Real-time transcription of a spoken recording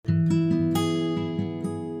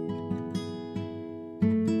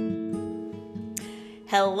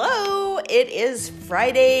Hello, it is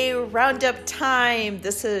Friday roundup time.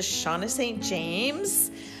 This is Shauna St.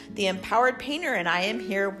 James, the Empowered Painter, and I am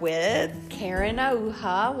here with Karen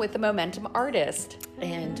Auha with the Momentum Artist.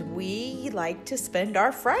 And we like to spend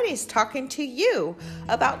our Fridays talking to you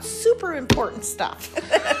about super important stuff.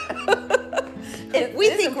 We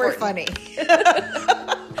think we're funny.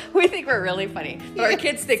 We think we're really funny. But our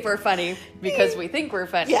kids think we're funny because we think we're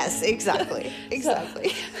funny. Yes, exactly.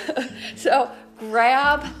 Exactly. So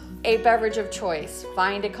grab a beverage of choice.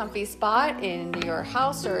 Find a comfy spot in your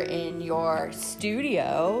house or in your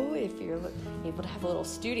studio, if you're able to have a little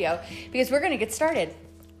studio, because we're going to get started.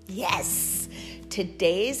 Yes.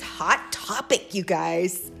 Today's hot topic, you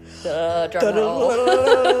guys.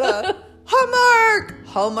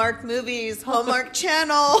 Hallmark movies, Hallmark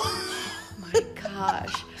Channel. Oh my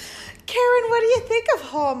gosh. Karen, what do you think of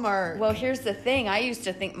Hallmark? Well, here's the thing. I used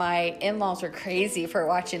to think my in-laws were crazy for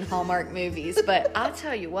watching Hallmark movies, but I'll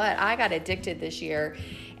tell you what, I got addicted this year,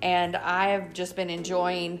 and I've just been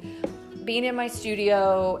enjoying being in my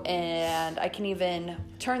studio, and I can even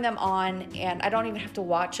turn them on, and I don't even have to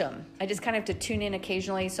watch them. I just kind of have to tune in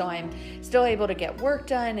occasionally, so I'm still able to get work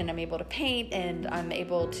done, and I'm able to paint, and I'm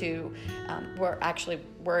able to, we're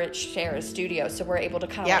at share a studio, so we're able to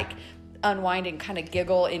kind of like unwind and kind of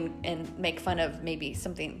giggle and make fun of maybe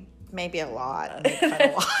something. Maybe a lot.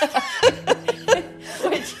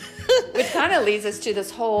 Which kind of leads us to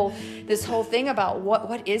this whole thing about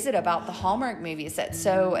what is it about the Hallmark movies that's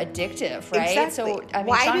so addictive, right? Exactly. So I mean,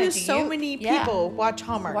 why Shauna, do so many people watch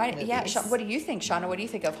Hallmark movies? Yeah, what do you think, Shauna? What do you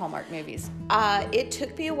think of Hallmark movies? It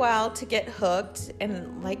took me a while to get hooked,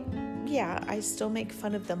 and I still make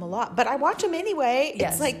fun of them a lot, but I watch them anyway.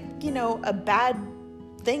 Yes. It's like, a bad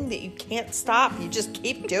thing that you can't stop. You just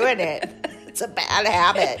keep doing it. It's a bad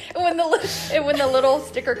habit. And when the little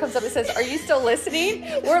sticker comes up, it says, "Are you still listening?"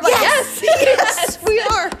 We're like, yes, yes, we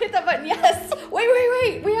are. Hit that button. Yes.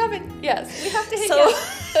 Wait. We haven't. Yes, we have to hit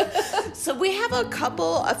yes. So we have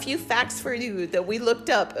a few facts for you that we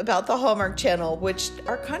looked up about the Hallmark Channel, which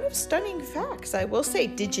are kind of stunning facts. I will say,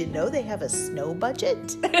 did you know they have a snow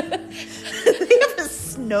budget? They have a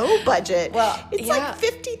snow budget. Well, it's like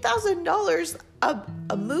 $50,000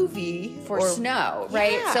 a movie for snow,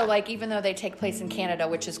 right? Yeah. So even though they take place in Canada,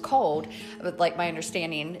 which is cold, but my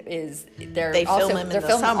understanding is they're filming the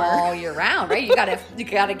summer all year round, right? You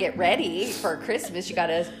gotta get ready for Christmas. You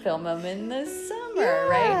gotta film them in the summer,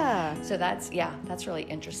 right? So that's really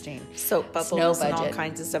interesting. Soap bubbles and all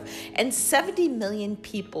kinds of stuff. And 70 million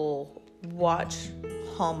people watch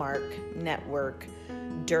Hallmark Network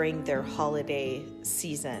during their holiday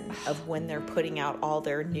season of when they're putting out all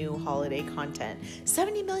their new holiday content.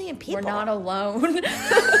 70 million people. We're not alone.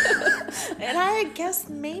 And I guess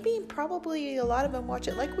probably a lot of them watch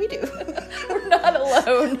it like we do. We're not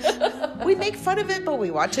alone. We make fun of it, but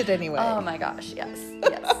we watch it anyway. Oh my gosh, yes.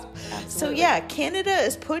 Absolutely. So Canada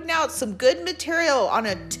is putting out some good material on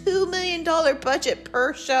a $2 million budget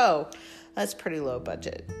per show. That's pretty low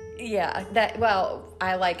budget. Yeah,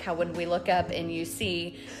 I like how when we look up and you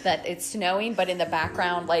see that it's snowing, but in the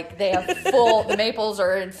background, they have the maples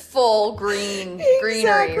are in full greenery,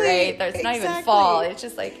 right? It's not even fall. It's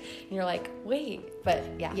just you're like, wait, but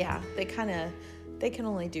yeah. Yeah, they can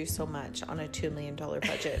only do so much on a $2 million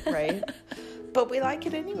budget, right? But we like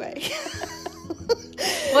it anyway.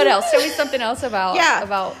 What else? Tell me something else about.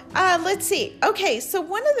 Let's see. Okay, so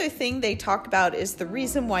one other thing they talk about is the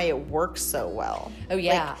reason why it works so well. Oh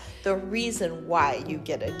yeah. The reason why you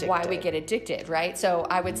get addicted. Why we get addicted, right? So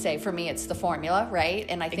I would say for me it's the formula, right?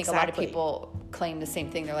 And I think a lot of people claim the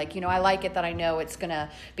same thing. They're like, I like it that I know it's going to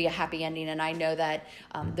be a happy ending, and I know that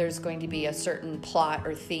there's going to be a certain plot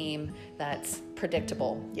or theme that's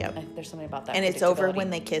predictable. Yep. There's something about that. And it's over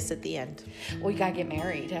when they kiss at the end. Well, you got to get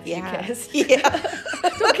married after you kiss. Yeah.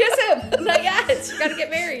 Don't kiss him. Not yet. You got to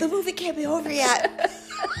get married. The movie can't be over yet.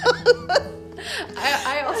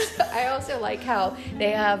 I also like how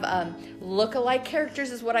they have look-alike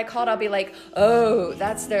characters is what I call it. I'll be like, oh,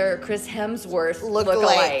 that's their Chris Hemsworth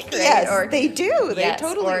look-alike. Right? Yes, they do. They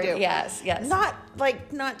totally do. Yes. Not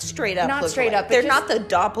straight up. Not straight up. They're not the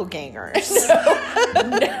doppelgangers.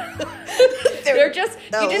 No. They're just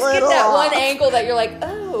you just get that one angle that you're like,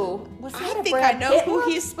 oh, was that I think I know who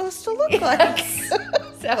he's supposed to look like.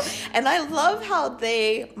 And I love how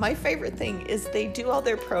my favorite thing is they do all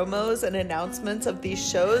their promos and announcements of these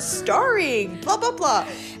shows starring blah, blah, blah.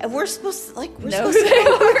 And we're supposed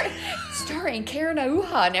to starring Karen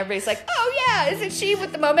Auha, and everybody's like, oh yeah, isn't she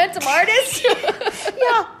with the Momentum Artist?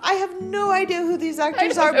 Yeah, I have no idea who these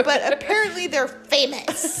actors are, but apparently they're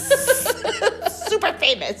famous. Super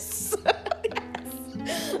famous.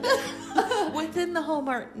 Within within the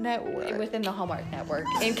Hallmark network. Within the Hallmark network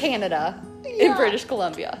in Canada, in British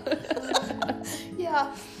Columbia.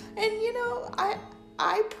 Yeah. And, you know,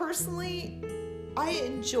 I personally, I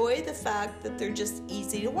enjoy the fact that they're just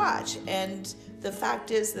easy to watch. And the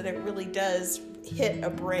fact is that it really does hit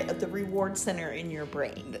the reward center in your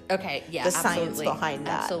brain. Okay, yeah, the science absolutely. behind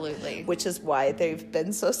that. Absolutely. Which is why they've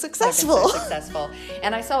been so successful.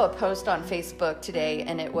 And I saw a post on Facebook today,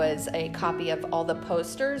 and it was a copy of all the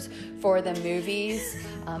posters for the movies,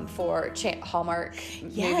 for Hallmark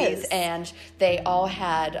movies, and they all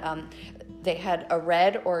had... they had a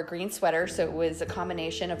red or a green sweater, so it was a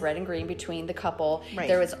combination of red and green between the couple. Right.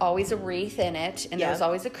 There was always a wreath in it, and there was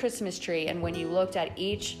always a Christmas tree. And when you looked at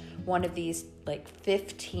each one of these, like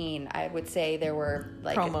 15, I would say there were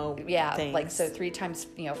like promo things. Like so 3 times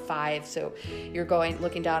 5. So you're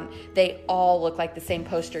looking down. They all look like the same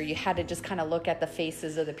poster. You had to just kind of look at the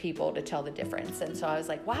faces of the people to tell the difference. And so I was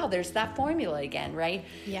like, wow, there's that formula again, right?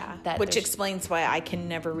 Yeah. Which explains why I can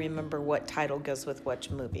never remember what title goes with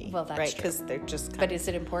which movie. Well, that's right? true. Because they're just. But is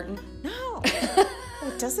it important? No,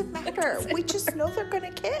 it doesn't matter. We just know they're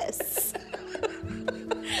gonna kiss.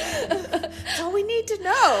 That's all we need to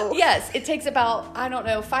know. Yes, it takes about,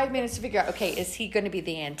 5 minutes to figure out, okay, is he going to be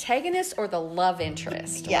the antagonist or the love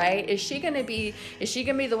interest, right? Is she going to be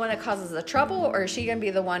the one that causes the trouble, or is she going to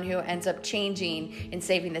be the one who ends up changing and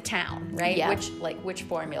saving the town, right? Yeah. Which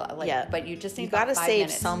formula? But you just need got to save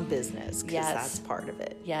minutes. some business, because that's part of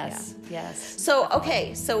it. Yes. So,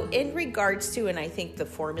 okay, so in regards to, and I think the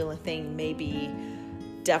formula thing may be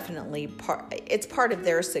definitely it's part of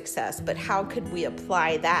their success, but how could we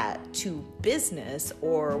apply that to business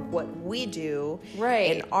or what we do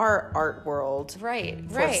in our art world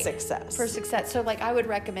for success? So like I would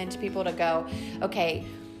recommend to people to go, okay,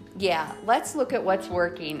 let's look at what's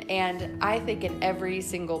working. And I think in every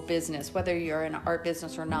single business, whether you're in an art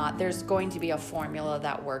business or not, there's going to be a formula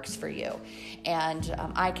that works for you. And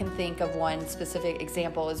I can think of one specific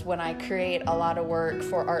example is when I create a lot of work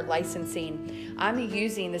for art licensing, I'm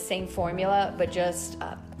using the same formula, but just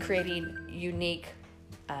creating unique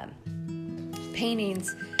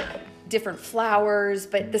paintings, different flowers,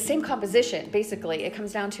 but the same composition. Basically, it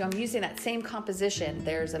comes down to I'm using that same composition.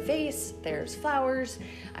 There's a vase, there's flowers.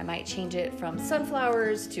 I might change it from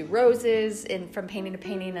sunflowers to roses, and from painting to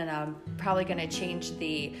painting, and I'm probably going to change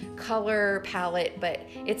the color palette, but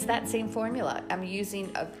it's that same formula. I'm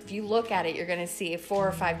using, if you look at it, you're going to see 4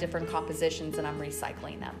 or 5 different compositions, and I'm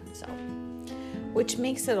recycling them. So. Which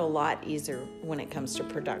makes it a lot easier when it comes to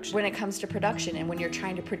production. And when you're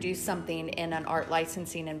trying to produce something in an art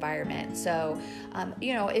licensing environment. So,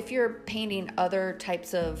 if you're painting other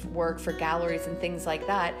types of work for galleries and things like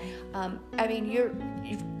that,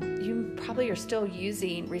 you probably are still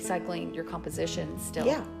recycling your compositions still.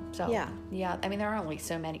 Yeah. So, yeah. I mean, there are only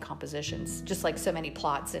so many compositions, just like so many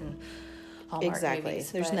plots in Hallmark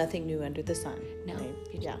movies. There's nothing new under the sun. No. Right?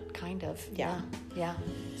 Kind of. Yeah.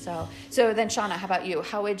 So then, Shauna, how about you?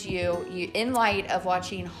 How would you, in light of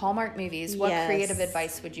watching Hallmark movies, what creative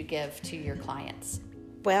advice would you give to your clients?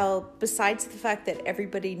 Well, besides the fact that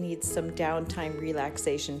everybody needs some downtime,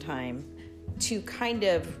 relaxation time, to kind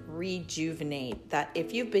of rejuvenate that,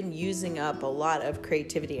 if you've been using up a lot of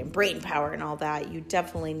creativity and brain power and all that, you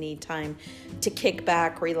definitely need time to kick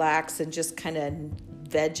back, relax, and just kind of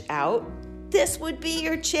veg out. This would be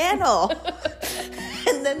your channel.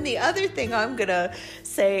 And then the other thing I'm going to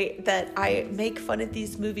say, that I make fun of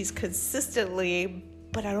these movies consistently,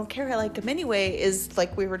 but I don't care, I like them anyway, is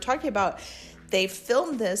like we were talking about, they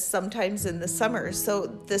film this sometimes in the summer, so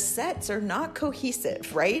the sets are not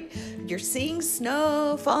cohesive, right? You're seeing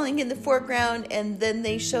snow falling in the foreground, and then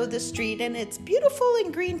they show the street, and it's beautiful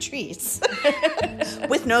and green trees.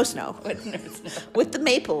 With no snow. With the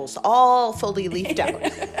maples all fully leafed out.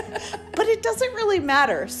 But it doesn't really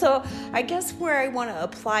matter. So I guess where I want to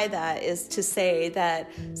apply that is to say that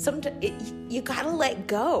you got to let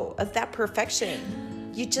go of that perfection.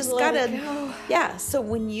 You just gotta, so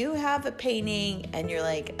when you have a painting and you're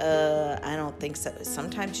like, I don't think so.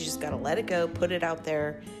 Sometimes you just gotta let it go, put it out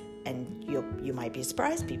there, and you might be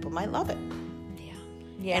surprised. People might love it.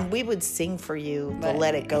 Yeah. And we would sing for you the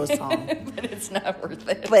Let It Go song. But it's not worth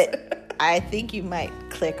it. But I think you might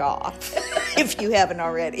click off if you haven't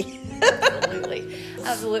already.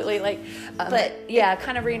 Absolutely.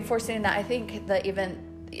 Kind of reinforcing that, I think that even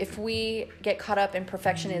if we get caught up in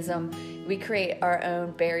perfectionism, we create our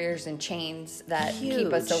own barriers and chains that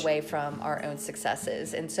keep us away from our own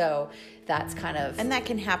successes. And so that's kind of... And that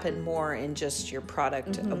can happen more in just your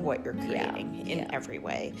product of what you're creating in every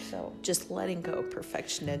way. So just letting go of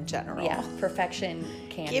perfection in general. Yeah, perfection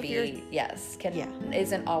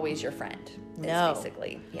isn't always your friend. No.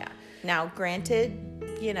 Basically, yeah. Now, granted,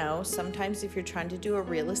 sometimes if you're trying to do a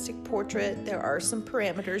realistic portrait, there are some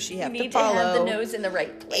parameters you have to follow. You need to have the nose in the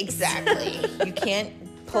right place. Exactly. You can't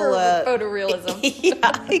pull a photorealism.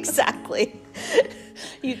 Yeah, exactly.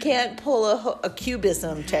 You can't pull a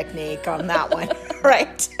cubism technique on that one,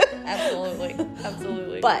 right? Absolutely.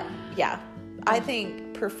 But yeah, I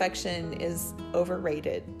think perfection is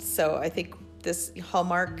overrated. So I think this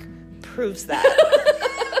Hallmark proves that.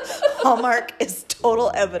 Hallmark is total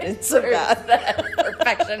evidence of that.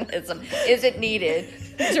 Perfectionism isn't needed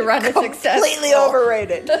to run a completely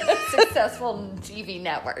overrated successful TV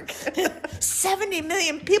network. 70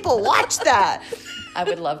 million people watch that. I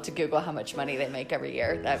would love to Google how much money they make every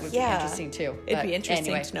year. That would be interesting too. It'd be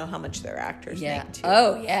interesting to know how much their actors make too.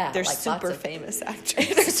 Oh yeah, they're super famous actors.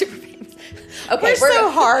 They're super famous. Okay, we're so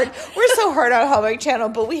hard on Hallmark Channel,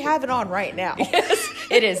 but we have it on right now. Yes,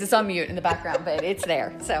 it is. It's on mute in the background, but it's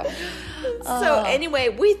there. So anyway,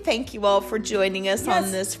 we thank you all for joining us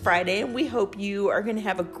on this Friday, and we hope you are going to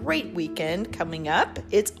have a great weekend coming up.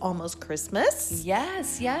 It's almost Christmas.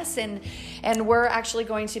 Yes, and we're actually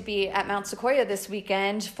going to be at Mount Sequoia this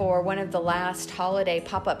weekend for one of the last holiday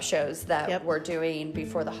pop-up shows that we're doing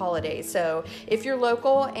before the holidays. So if you're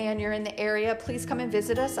local and you're in the area, please come and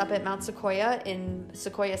visit us up at Mount Sequoia in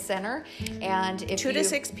Sequoia Center. And if 2 to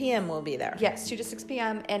 6 p.m. we'll be there. Yes, 2 to 6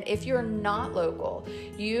 p.m. And if you're not local,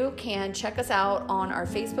 you can check us out on our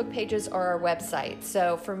Facebook pages or our website.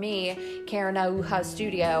 So for me, Karen Auja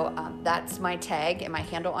Studio, that's my tag and my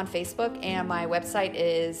handle on Facebook, and my website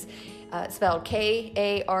is spelled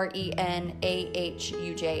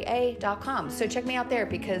KarenAhuja.com. So check me out there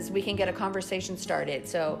because we can get a conversation started.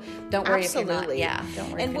 So don't worry if you're not. Yeah,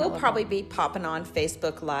 don't worry. And we'll probably be popping on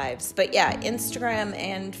Facebook Lives. But yeah, Instagram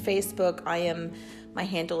and Facebook, my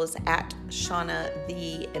handle is at Shauna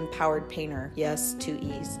the Empowered Painter. Yes, 2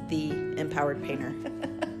 E's, the Empowered Painter.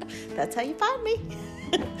 That's how you find me.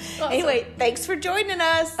 Awesome. Anyway, thanks for joining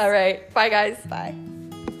us. All right. Bye, guys. Bye.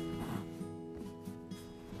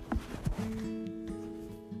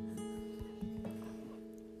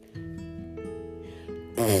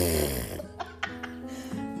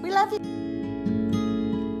 We love you.